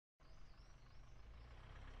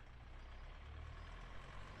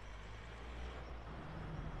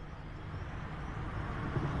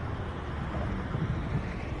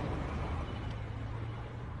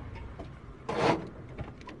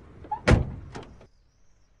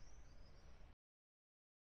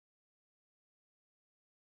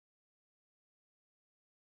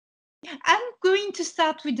I'm going to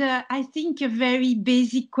start with, I think, a very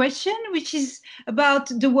basic question, which is about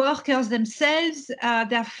the workers themselves.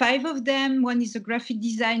 There are five of them. One is a graphic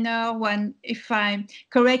designer. One, if I'm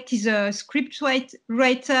correct, is a script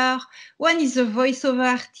writer. One is a voiceover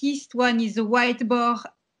artist. One is a whiteboard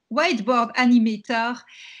animator.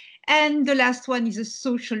 And the last one is a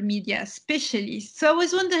social media specialist. So I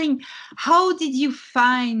was wondering, how did you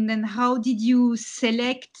find and how did you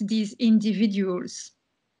select these individuals?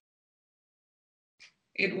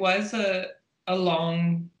 It was a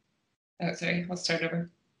long, oh, sorry, I'll start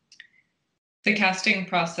over. The casting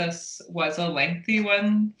process was a lengthy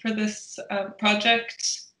one for this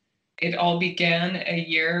project. It all began a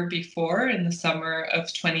year before in the summer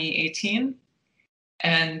of 2018.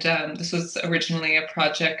 And this was originally a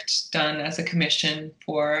project done as a commission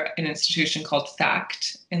for an institution called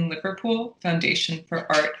FACT in Liverpool, Foundation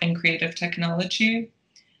for Art and Creative Technology.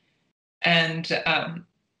 And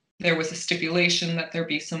there was a stipulation that there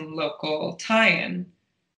be some local tie-in.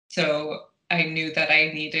 So I knew that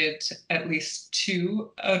I needed at least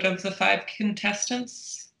 2 out of the 5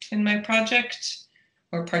 contestants in my project,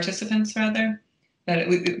 or participants rather, that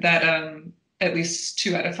at least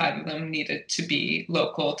 2 out of 5 of them needed to be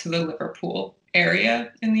local to the Liverpool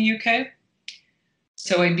area in the UK.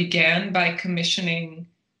 So I began by commissioning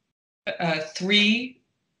 3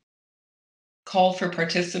 call for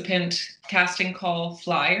participant casting call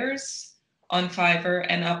flyers on Fiverr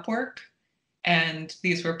and Upwork. And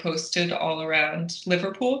these were posted all around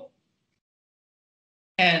Liverpool.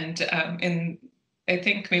 And I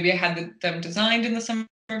think maybe I had them designed in the summer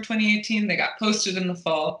of 2018. They got posted in the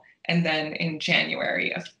fall. And then in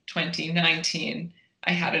January of 2019,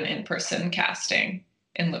 I had an in-person casting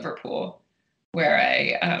in Liverpool where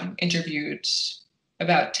I interviewed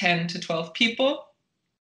about 10 to 12 people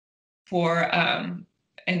for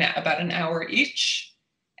about an hour each.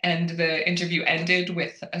 And the interview ended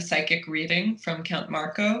with a psychic reading from Count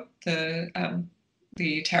Marco, the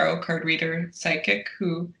tarot card reader psychic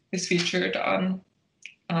who is featured on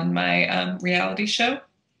my reality show.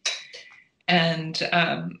 And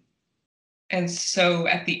so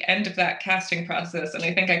at the end of that casting process, and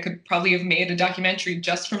I think I could probably have made a documentary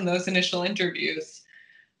just from those initial interviews.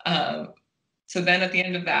 So then at the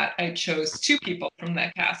end of that, I chose 2 people from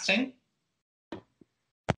that casting.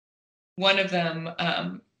 One of them,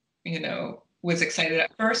 was excited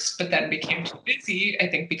at first, but then became too busy, I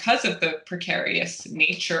think because of the precarious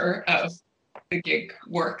nature of the gig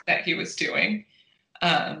work that he was doing.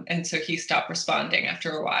 And so he stopped responding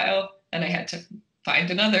after a while, and I had to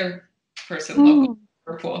find another person local to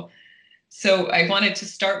Liverpool. So I wanted to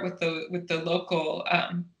start with the local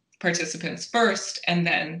participants first, and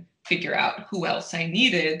then figure out who else I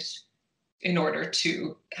needed in order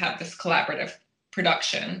to have this collaborative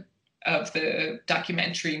production of the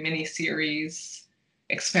documentary miniseries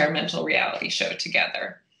experimental reality show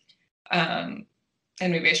together. And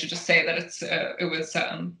maybe I should just say that so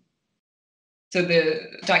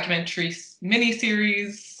the documentary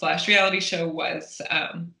miniseries / reality show was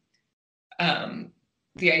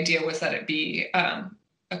the idea was that it be a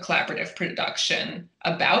collaborative production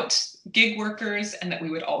about gig workers, and that we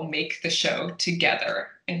would all make the show together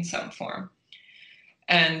in some form.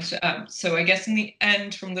 And so I guess in the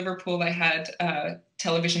end, from Liverpool, I had a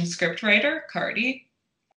television script writer, Cardi,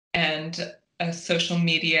 and a social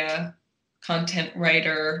media content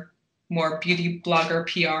writer, more beauty blogger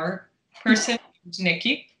PR person,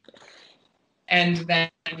 Nikki. And then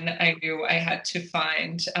I knew I had to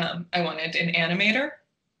find, I wanted an animator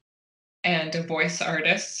and a voice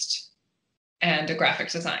artist and a graphic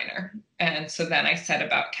designer. And so then I set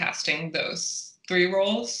about casting those 3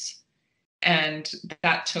 roles. And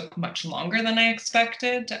that took much longer than I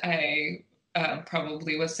expected. I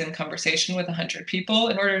probably was in conversation with 100 people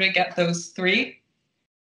in order to get those 3.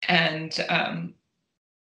 And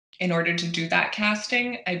in order to do that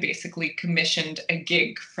casting, I basically commissioned a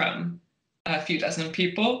gig from a few dozen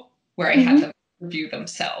people where I had them review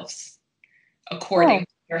themselves according to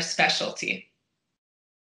their specialty.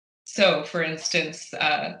 So, for instance,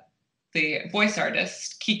 the voice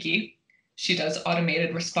artist, Kiki, she does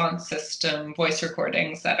automated response system voice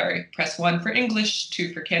recordings that are press 1 for English,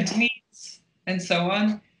 2 for Cantonese, and so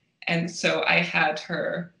on. And so I had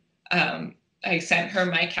her, I sent her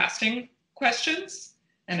my casting questions,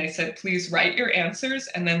 and I said, please write your answers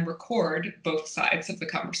and then record both sides of the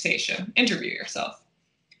conversation. Interview yourself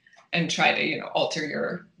and try to, alter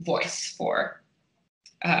your voice for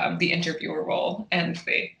the interviewer role and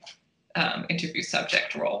the interview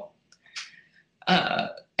subject role.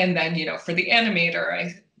 And then, for the animator,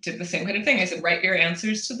 I did the same kind of thing. I said, write your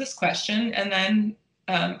answers to this question and then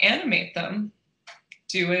animate them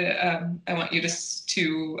do it. I want you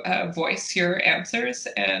to voice your answers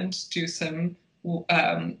and do some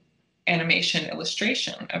animation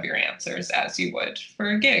illustration of your answers as you would for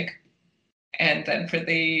a gig. And then for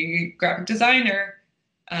the graphic designer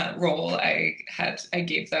role, I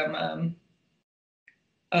gave them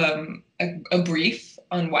a brief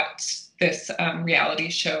on what this reality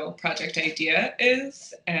show project idea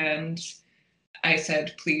is, and I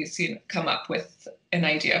said, please, come up with an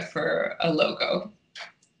idea for a logo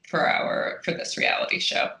for this reality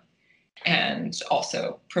show, and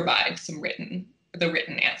also provide the written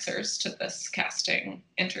answers to this casting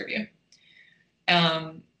interview.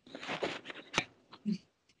 And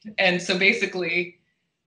so basically,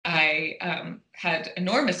 I had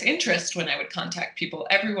enormous interest when I would contact people.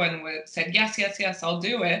 Everyone said, yes, yes, yes, I'll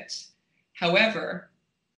do it. However,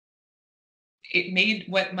 it made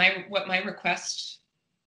what my request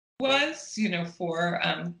was, for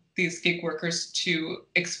these gig workers to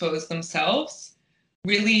expose themselves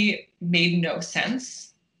really made no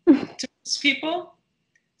sense to most people.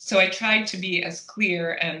 So I tried to be as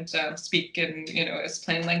clear and speak in, as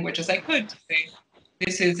plain language as I could to say,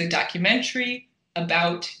 this is a documentary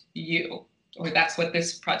about you, or that's what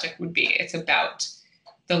this project would be. It's about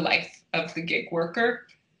the life of the gig worker.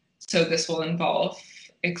 So this will involve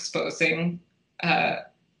exposing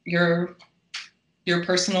your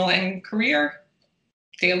personal and career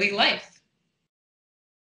daily life.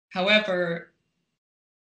 However,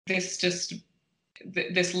 this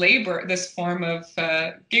labor, this form of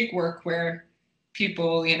gig work where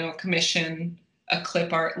people, commission a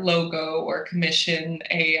clip art logo or commission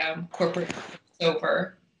a corporate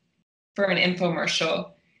over for an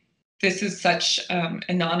infomercial. This is such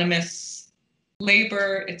anonymous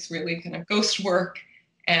labor. It's really kind of ghost work,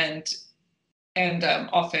 and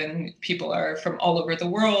often people are from all over the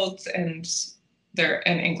world, and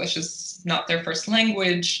English is not their first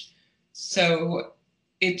language. So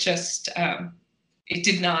it just it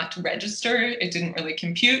did not register. It didn't really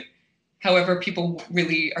compute. However, people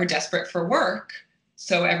really are desperate for work,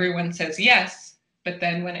 so everyone says yes. But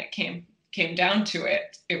then when it came down to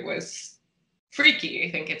it, it was freaky.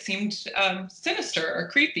 I think it seemed sinister or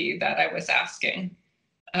creepy that I was asking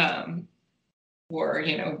for,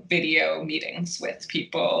 video meetings with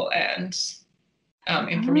people and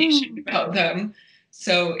information about them.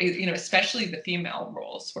 So, especially the female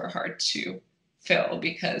roles were hard to fill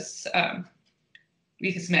because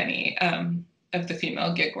many of the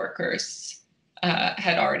female gig workers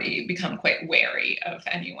had already become quite wary of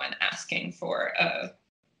anyone asking for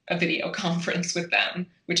a video conference with them,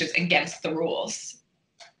 which is against the rules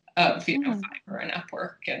of Fiverr and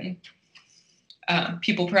Upwork. And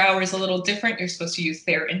people per hour is a little different. You're supposed to use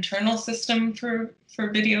their internal system for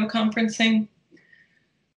video conferencing.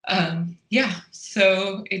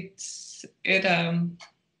 So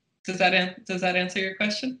does that answer your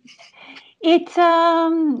question? It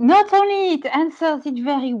not only it answers it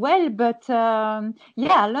very well, but I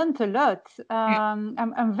learned a lot.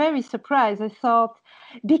 I'm very surprised. I thought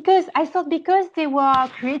because they were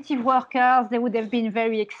creative workers, they would have been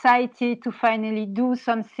very excited to finally do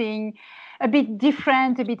something a bit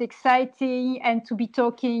different, a bit exciting, and to be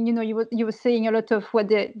talking. You were saying a lot of what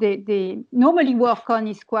they normally work on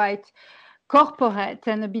is quite corporate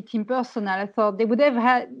and a bit impersonal. I thought they would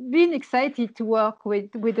have been excited to work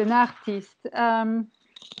with an artist. I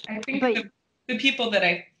think the people that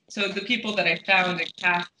I found and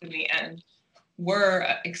cast in the end were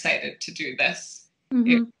excited to do this. Mm-hmm.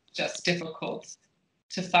 It was just difficult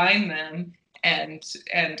to find them and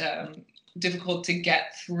difficult to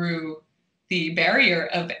get through the barrier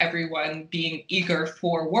of everyone being eager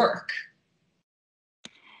for work.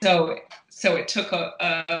 So it took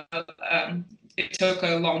a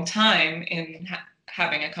long time in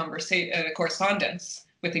having a correspondence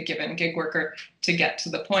with a given gig worker to get to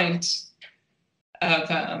the point of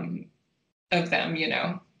them,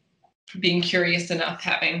 being curious enough,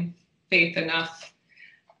 having faith enough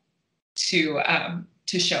to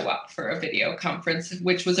show up for a video conference,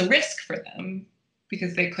 which was a risk for them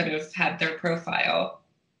because they could have had their profile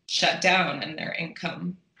shut down and their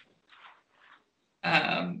income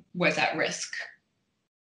was at risk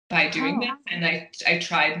by doing this. And I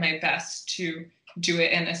tried my best to do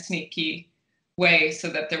it in a sneaky way so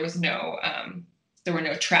that there were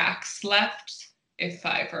no tracks left if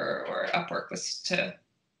Fiverr or Upwork was to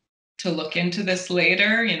look into this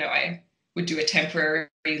later. I would do a temporary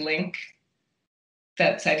link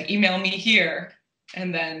that said, email me here.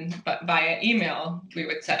 And then via email, we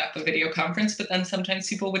would set up a video conference, but then sometimes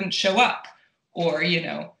people wouldn't show up. Or,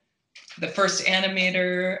 the first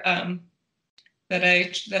animator that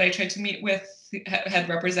I tried to meet with had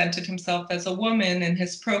represented himself as a woman in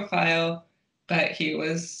his profile, but he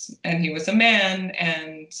was a man,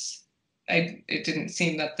 and it didn't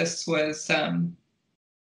seem that this was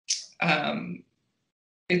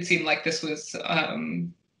it seemed like this was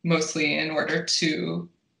mostly in order to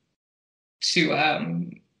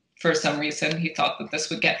for some reason he thought that this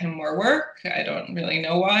would get him more work. I don't really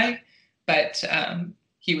know why, but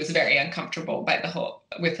he was very uncomfortable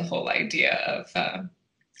with the whole idea of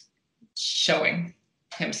showing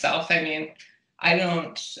himself. I mean, I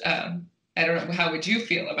don't know, how would you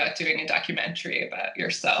feel about doing a documentary about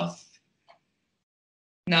yourself?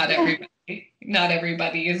 Not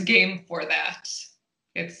everybody is game for that.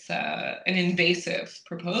 It's an invasive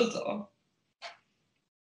proposal.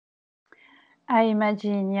 I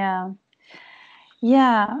imagine, yeah.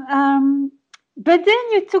 But then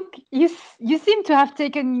you seem to have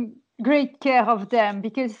taken great care of them,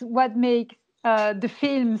 because what makes the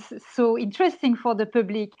films so interesting for the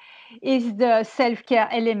public is the self-care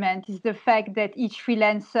element, is the fact that each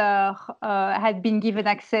freelancer had been given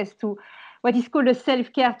access to what is called a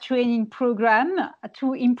self-care training program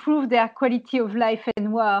to improve their quality of life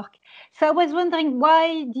and work. So I was wondering,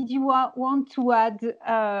 why did you want to add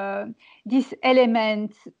this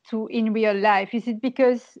element in real life? Is it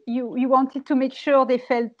because you wanted to make sure they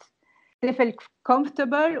felt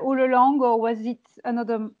comfortable all along, or was there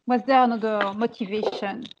another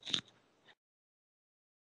motivation?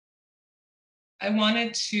 I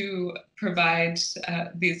wanted to provide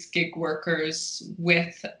these gig workers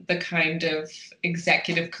with the kind of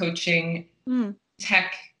executive coaching,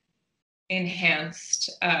 tech enhanced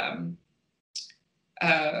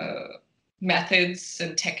methods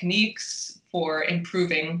and techniques for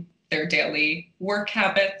improving their daily work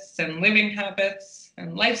habits and living habits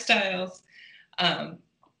and lifestyles.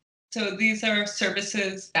 So these are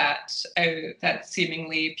services that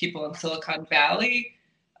seemingly people in Silicon Valley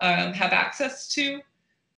have access to.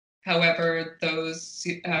 However, those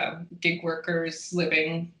gig workers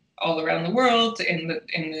living all around the world, in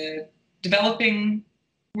the developing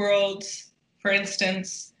world, for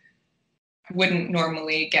instance, wouldn't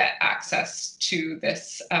normally get access to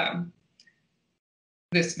this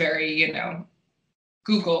this very,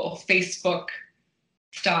 Google, Facebook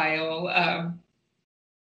style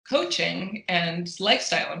coaching and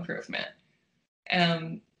lifestyle improvement.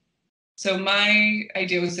 So my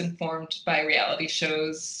idea was informed by reality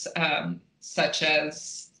shows such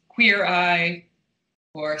as Queer Eye,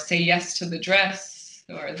 or Say Yes to the Dress,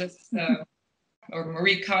 or this, or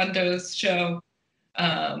Marie Kondo's show,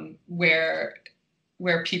 where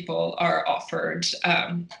people are offered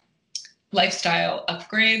lifestyle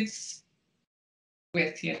upgrades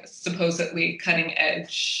with supposedly cutting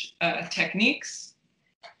edge techniques.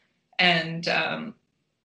 And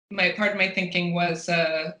part of my thinking was,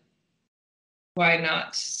 why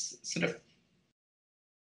not sort of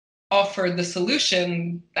offer the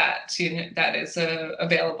solution that that is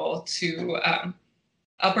available to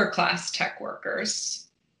upper class tech workers,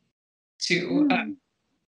 to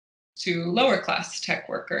lower class tech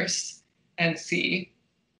workers, and see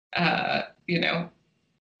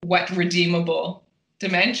what redeemable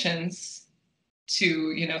dimensions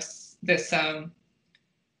to this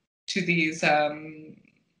to these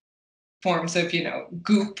forms of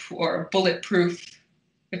Goop or Bulletproof,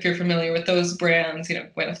 if you're familiar with those brands,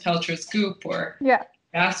 Gwyneth Paltrow's Goop, or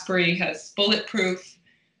Asprey has Bulletproof,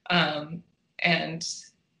 and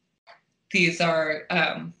these are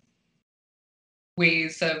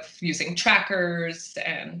ways of using trackers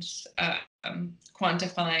and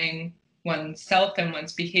quantifying oneself and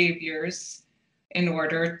one's behaviors in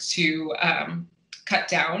order to cut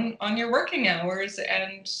down on your working hours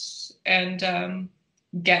and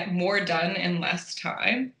get more done in less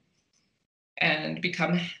time and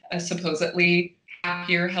become a supposedly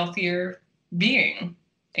happier, healthier being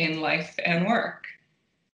in life and work.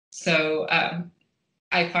 So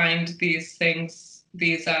I find these things,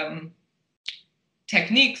 these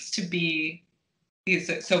techniques to be,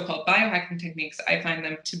 these so-called biohacking techniques, I find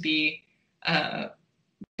them to be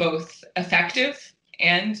both effective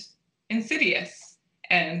and insidious.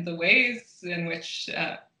 And the ways in which,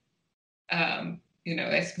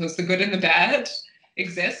 I suppose the good and the bad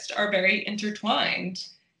exist are very intertwined.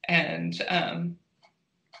 And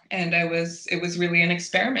it was really an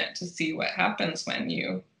experiment to see what happens when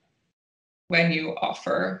you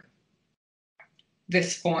offer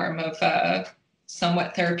this form of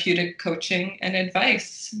somewhat therapeutic coaching and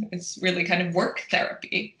advice. It's really kind of work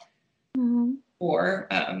therapy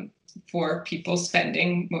for people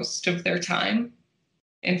spending most of their time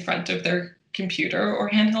in front of their computer or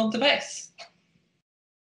handheld device.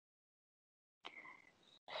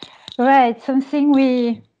 Right, something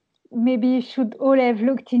we maybe should all have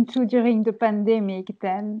looked into during the pandemic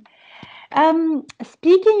then.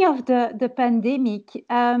 Speaking of the pandemic,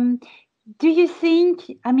 do you think,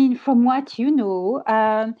 I mean, from what you know,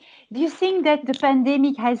 do you think that the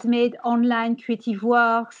pandemic has made online creative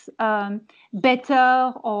works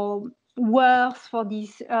better or worse for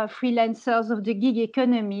these freelancers of the gig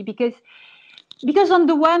economy? Because on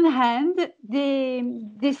the one hand,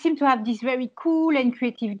 they seem to have these very cool and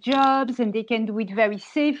creative jobs, and they can do it very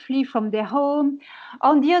safely from their home.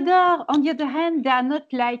 On the other hand, they are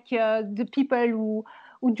not like the people who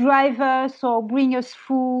drive us or bring us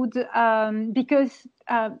food, because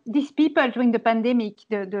these people during the pandemic,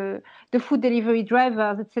 the food delivery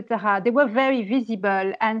drivers, etc., they were very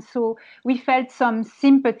visible, and so we felt some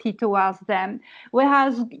sympathy towards them.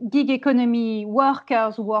 Whereas gig economy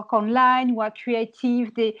workers who work online, who are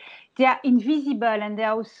creative, they are invisible, and they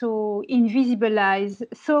are also invisibilized.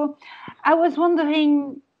 So I was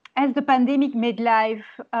wondering, has the pandemic made life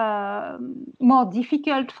more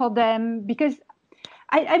difficult for them? Because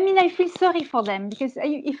I mean, I feel sorry for them, because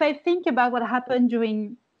if I think about what happened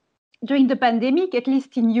during the pandemic, at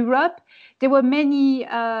least in Europe, there were many,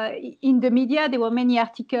 in the media, there were many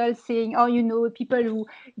articles saying, oh, you know, people who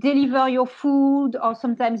deliver your food or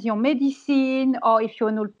sometimes your medicine, or if you're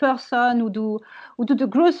an old person who do the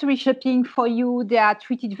grocery shopping for you, they are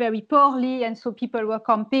treated very poorly. And so people were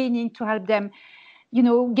campaigning to help them, you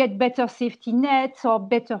know, get better safety nets or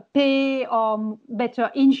better pay or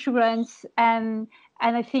better insurance. And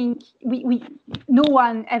I think we no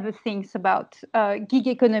one ever thinks about gig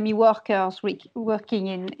economy workers working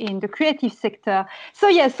in the creative sector. So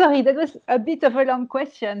yeah, sorry, that was a bit of a long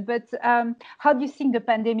question, but how do you think the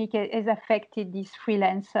pandemic has affected these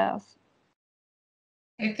freelancers?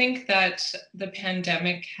 I think that the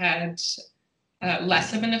pandemic had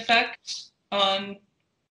less of an effect on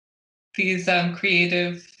these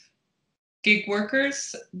creative gig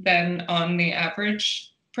workers than on the average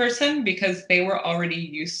person, because they were already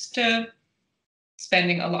used to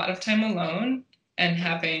spending a lot of time alone and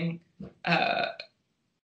having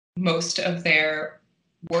most of their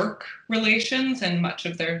work relations and much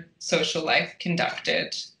of their social life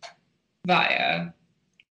conducted via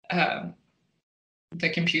the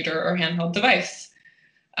computer or handheld device.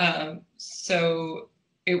 So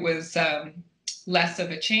it was less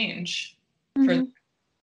of a change for,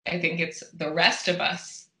 I think it's the rest of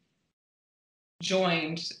us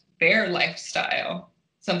joined their lifestyle,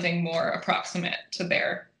 something more approximate to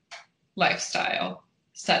their lifestyle,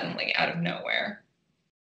 suddenly out of nowhere.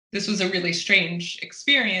 This was a really strange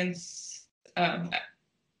experience to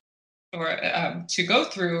go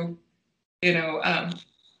through, you know,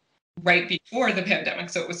 right before the pandemic.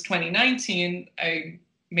 So it was 2019. I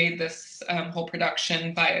made this whole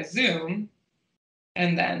production via Zoom,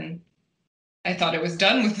 and then I thought I was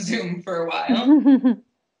done with Zoom for a while.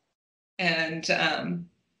 And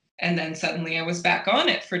then suddenly I was back on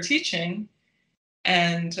it for teaching,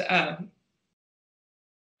 and I,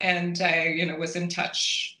 you know, was in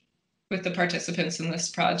touch with the participants in this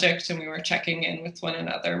project, and we were checking in with one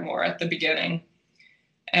another more at the beginning,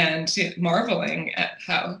 and marveling at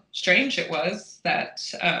how strange it was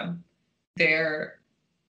that their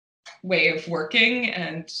way of working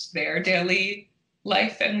and their daily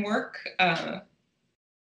life and work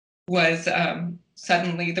was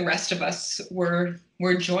suddenly the rest of us were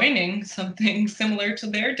joining something similar to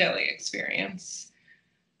their daily experience.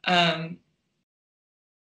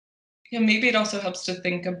 Maybe it also helps to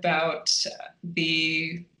think about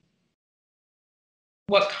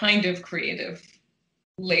what kind of creative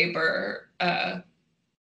labor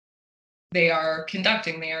they are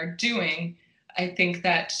conducting, they are doing. I think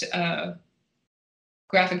that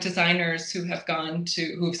graphic designers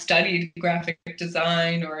who've studied graphic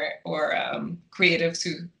design, or creatives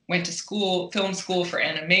who went to film school for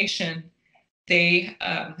animation, they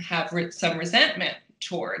have some resentment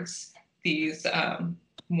towards these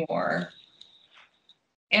more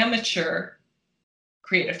amateur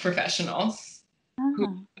creative professionals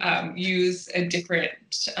who use a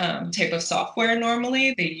different type of software.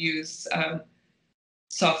 Normally, they use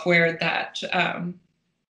software that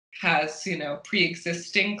has,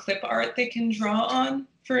 pre-existing clip art they can draw on,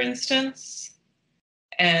 for instance.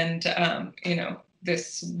 And,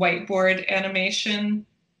 this whiteboard animation,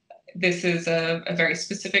 this is a very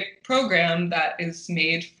specific program that is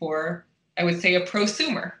made for, I would say, a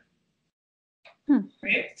prosumer,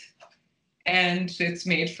 right? And it's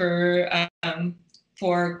made for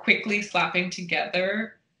quickly slapping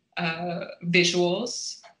together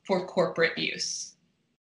visuals for corporate use.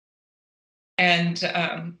 And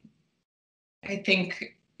I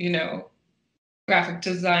think, graphic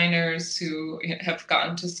designers who have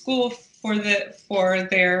gone to school for their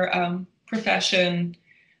profession.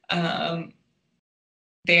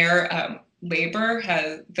 Their labor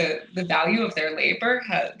has the value of their labor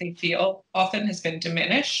they feel often has been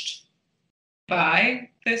diminished by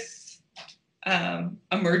this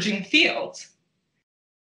emerging field.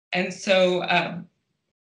 And so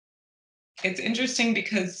it's interesting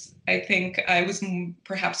because I think I was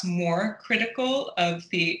perhaps more critical of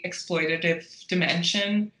the exploitative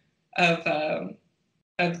dimension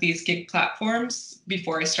of these gig platforms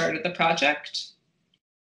before I started the project.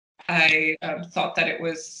 I thought that it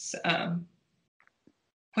was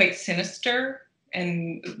quite sinister,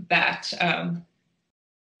 and that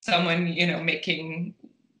someone, making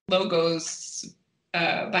logos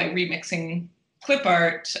by remixing clip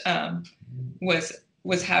art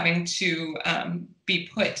was having to be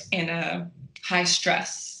put in a high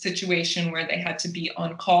stress situation where they had to be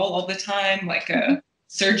on call all the time, like a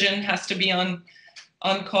surgeon has to be on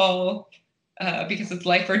call because it's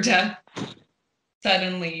life or death.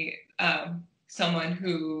 Suddenly, someone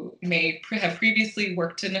who may have previously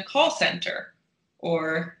worked in a call center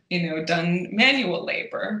or, done manual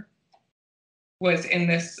labor was in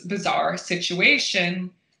this bizarre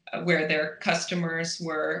situation where their customers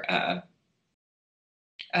were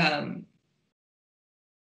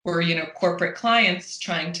corporate clients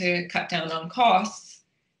trying to cut down on costs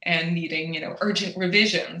and needing, urgent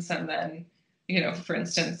revisions. And then, for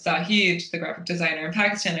instance, Zahid, the graphic designer in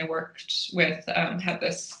Pakistan I worked with, had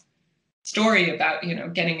this story about,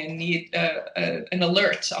 getting an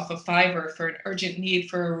alert off of Fiverr for an urgent need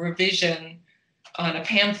for a revision on a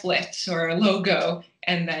pamphlet or a logo,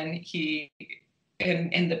 and then the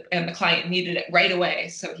client needed it right away,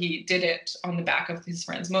 so he did it on the back of his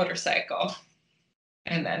friend's motorcycle,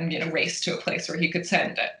 and then raced to a place where he could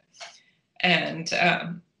send it. And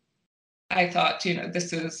I thought,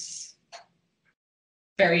 this is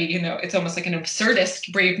very, it's almost like an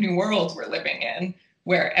absurdist Brave New World we're living in,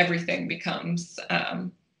 where everything becomes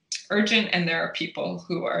urgent, and there are people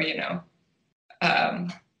who are,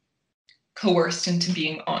 coerced into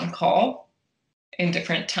being on call in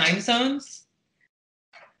different time zones.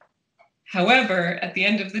 However, at the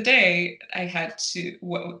end of the day, I had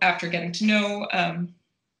to, after getting to know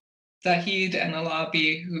Zahid and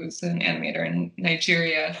Alabi, who's an animator in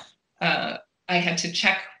Nigeria, I had to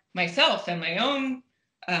check myself and my own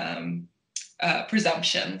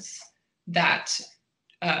presumptions that,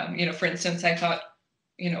 for instance, I thought,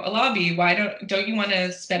 Alabi, why don't you want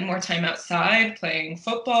to spend more time outside playing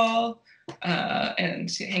football and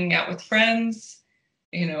hanging out with friends?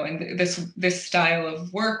 And this style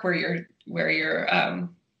of work where you're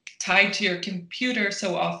tied to your computer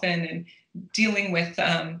so often and dealing with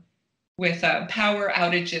power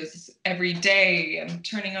outages every day and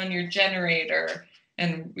turning on your generator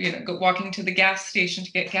and walking to the gas station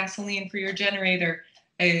to get gasoline for your generator.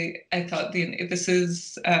 I thought this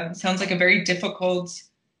is sounds like a very difficult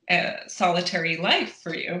solitary life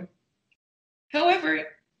for you. However,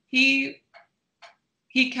 he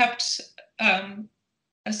kept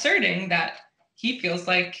asserting that he feels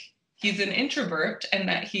like he's an introvert and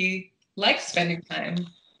that he likes spending time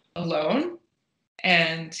alone,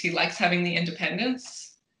 and he likes having the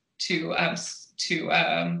independence to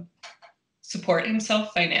support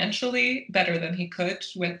himself financially better than he could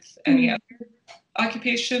with any other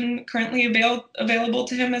occupation currently available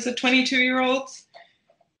to him as a 22-year-old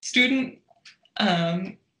student.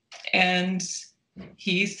 And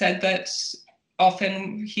he said that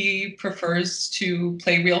often he prefers to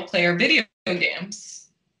play real player video games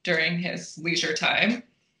during his leisure time,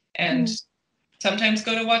 and sometimes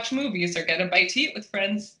go to watch movies or get a bite to eat with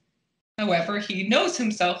friends. However, he knows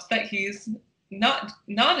himself that he's not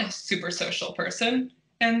a super social person,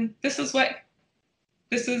 and this is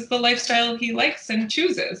the lifestyle he likes and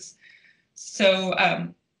chooses. So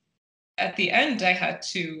at the end, I had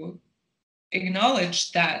to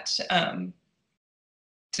acknowledge that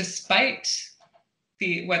despite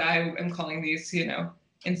what I am calling these,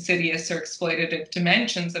 insidious or exploitative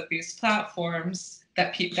dimensions of these platforms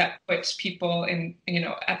that puts people in,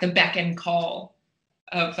 at the beck and call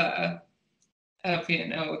of the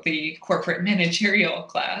corporate managerial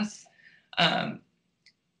class.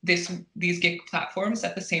 These gig platforms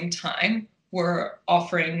at the same time were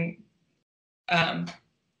offering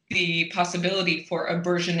the possibility for a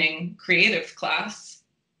burgeoning creative class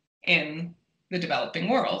in the developing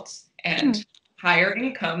world, and higher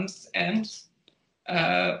incomes and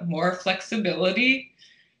more flexibility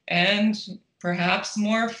and perhaps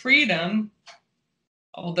more freedom,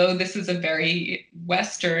 although this is a very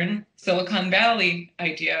Western Silicon Valley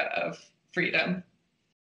idea of freedom.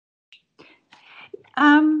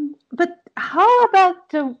 But how about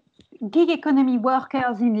the gig economy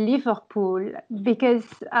workers in Liverpool? Because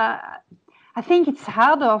I think it's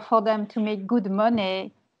harder for them to make good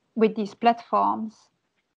money with these platforms.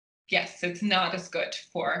 Yes, it's not as good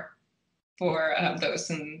for those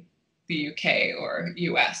in the UK or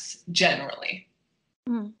US generally.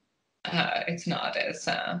 Mm. It's not as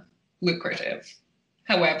lucrative.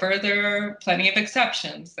 However, there are plenty of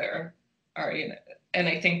exceptions. There are, and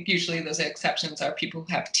I think usually those exceptions are people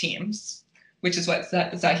who have teams, which is what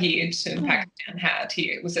Zahid in Pakistan had.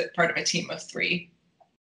 He was a part of a team of 3.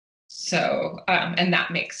 So, and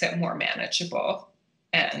that makes it more manageable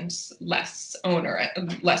and less of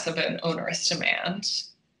an onerous demand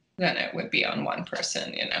than it would be on one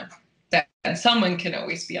person, Then someone can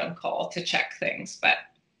always be on call to check things, but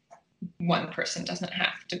one person doesn't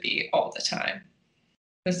have to be all the time.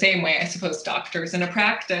 The same way, I suppose, doctors in a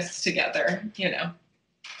practice together,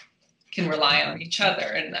 can rely on each other,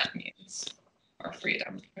 and that means more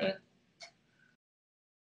freedom for